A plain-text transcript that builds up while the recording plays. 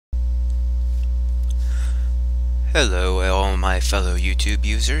Hello, all my fellow YouTube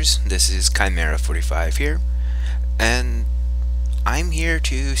users. This is Chimera45 here, and I'm here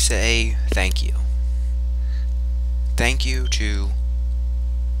to say thank you. Thank you to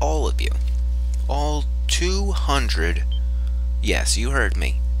all of you. All 200, yes, you heard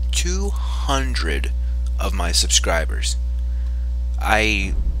me, 200 of my subscribers.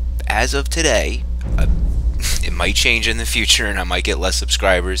 As of today, it might change in the future and I might get less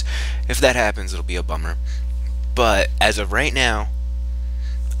subscribers. If that happens, it'll be a bummer. But as of right now,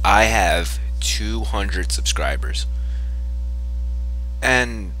 I have 200 subscribers.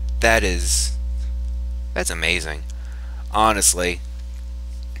 And that's amazing. Honestly,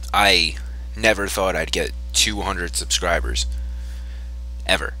 I never thought I'd get 200 subscribers.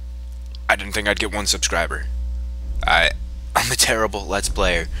 Ever. I didn't think I'd get one subscriber. I'm a terrible Let's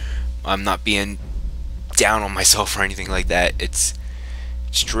Player. I'm not being down on myself or anything like that. It's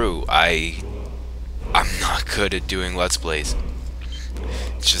true. I'm not good at doing Let's Plays.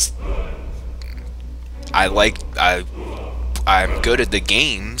 It's just I'm good at the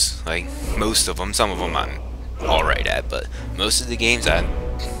games, like most of them. Some of them I'm alright at, but most of the games I'm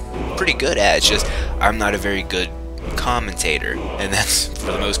pretty good at. It's just I'm not a very good commentator, and that's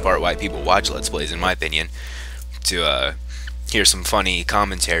for the most part why people watch Let's Plays, in my opinion, to hear some funny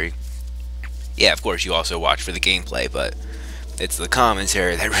commentary. Yeah, of course you also watch for the gameplay, but it's the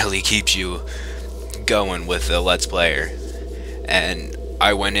commentary that really keeps you going with the Let's Player. And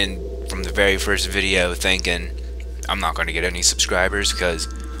I went in from the very first video thinking I'm not going to get any subscribers because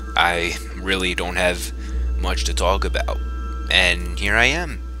I really don't have much to talk about. And here I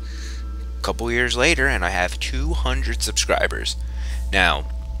am, a couple years later, and I have 200 subscribers. Now,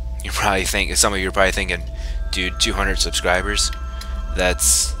 some of you are probably thinking, dude, 200 subscribers?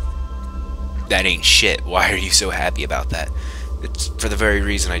 That ain't shit. Why are you so happy about that? It's for the very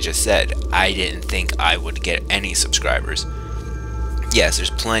reason I just said. I didn't think I would get any subscribers. Yes,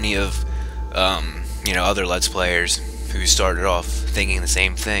 there's plenty of, other Let's Players who started off thinking the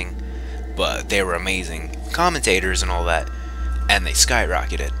same thing, but they were amazing commentators and all that, and they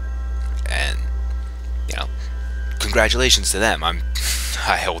skyrocketed. And, congratulations to them.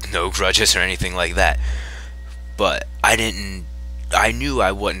 I hold no grudges or anything like that. But I knew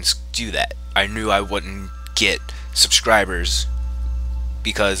I wouldn't do that. I knew I wouldn't get subscribers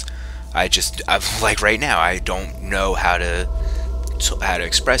because like right now, I don't know how to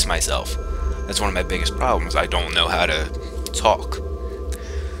express myself. That's one of my biggest problems. I don't know how to talk.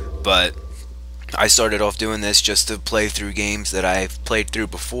 But I started off doing this just to play through games that I've played through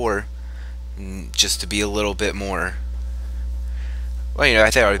before, just to be a little bit more, I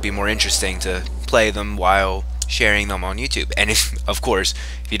thought it would be more interesting to play them while sharing them on YouTube. And of course,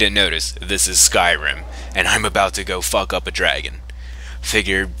 if you didn't notice, this is Skyrim, and I'm about to go fuck up a dragon.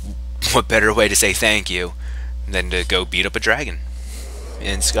 Figured, what better way to say thank you than to go beat up a dragon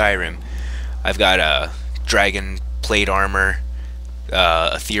in Skyrim. I've got a dragon plate armor,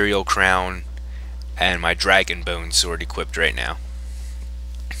 ethereal crown, and my dragon bone sword equipped right now.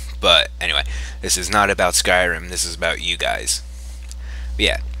 But anyway, this is not about Skyrim, this is about you guys. But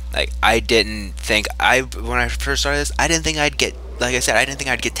yeah, I didn't think, when I first started this, I didn't think I'd get, like I said, I didn't think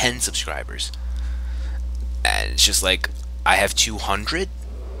I'd get 10 subscribers. And it's just like, I have 200?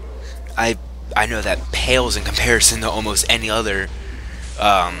 I know that pales in comparison to almost any other,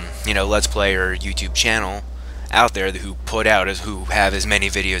 Let's Play or YouTube channel out there who have as many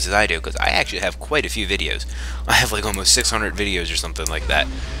videos as I do, because I actually have quite a few videos. I have like almost 600 videos or something like that.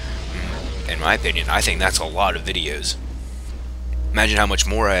 In my opinion, I think that's a lot of videos. Imagine how much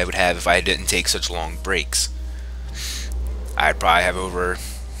more I would have if I didn't take such long breaks. I'd probably have over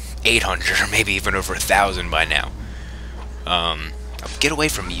 800 or maybe even over 1,000 by now. Get away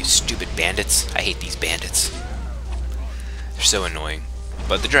from me, you stupid bandits. I hate these bandits. They're so annoying.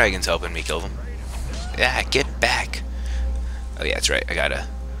 But the dragon's helping me kill them. Yeah, get back. Oh yeah, that's right. I gotta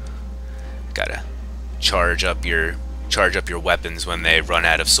charge up your weapons when they run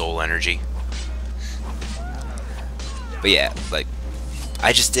out of soul energy. But yeah, like,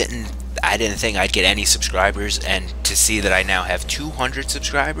 I didn't think I'd get any subscribers, and to see that I now have 200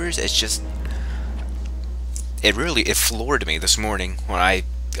 subscribers, it floored me this morning when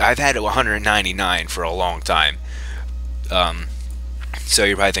I've had 199 for a long time. So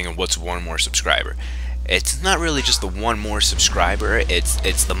you're probably thinking, what's one more subscriber? It's not really just the one more subscriber,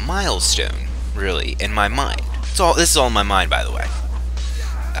 it's the milestone, really, in my mind. This is all in my mind, by the way.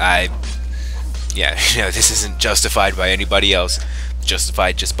 This isn't justified by anybody else.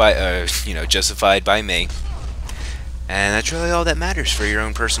 Justified justified by me. And that's really all that matters for your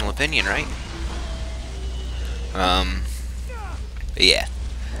own personal opinion, right? Yeah.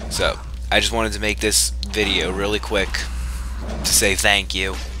 So, I just wanted to make this video really quick to say thank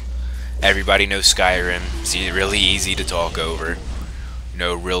you. Everybody knows Skyrim. It's really easy to talk over.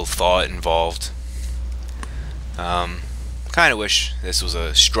 No real thought involved. Kind of wish this was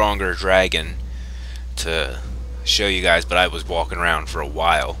a stronger dragon to show you guys, but I was walking around for a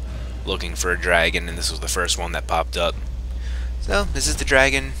while looking for a dragon, and this was the first one that popped up. So this is the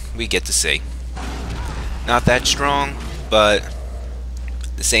dragon we get to see. Not that strong, but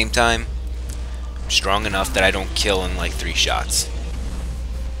at the same time strong enough that I don't kill in like 3 shots.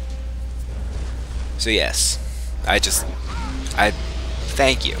 So yes, I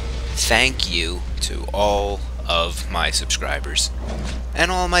thank you to all of my subscribers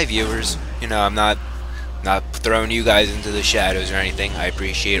and all my viewers. You know, I'm not throwing you guys into the shadows or anything. I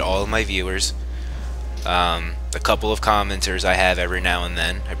appreciate all of my viewers. A couple of commenters I have every now and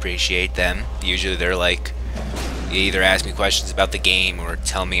then, I appreciate them. Usually they're like, they either ask me questions about the game or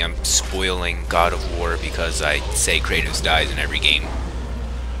tell me I'm spoiling God of War because I say Kratos dies in every game.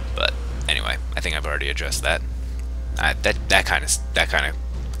 But anyway, I think I've already addressed that. That kind of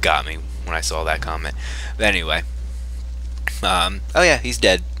got me when I saw that comment. But anyway, oh yeah, he's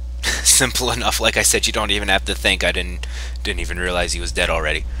dead. Simple enough. Like I said, you don't even have to think. I didn't even realize he was dead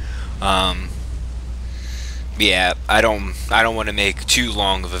already. Yeah, I don't want to make too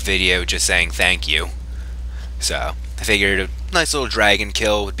long of a video just saying thank you. So I figured a nice little dragon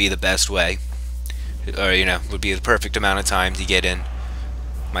kill would be the best way, or you know, would be the perfect amount of time to get in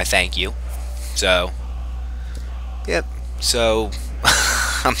my thank you. So yep. So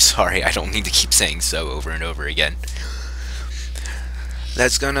I'm sorry, I don't need to keep saying so over and over again.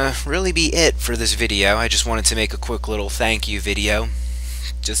 That's gonna really be it for this video. I just wanted to make a quick little thank you video,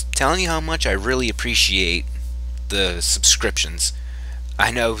 just telling you how much I really appreciate the subscriptions. I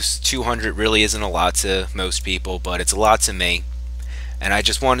know 200 really isn't a lot to most people, but it's a lot to me, and I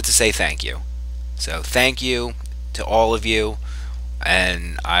just wanted to say thank you. So thank you to all of you,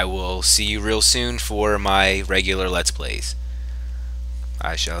 and I will see you real soon for my regular Let's Plays.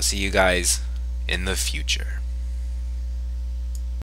 I shall see you guys in the future.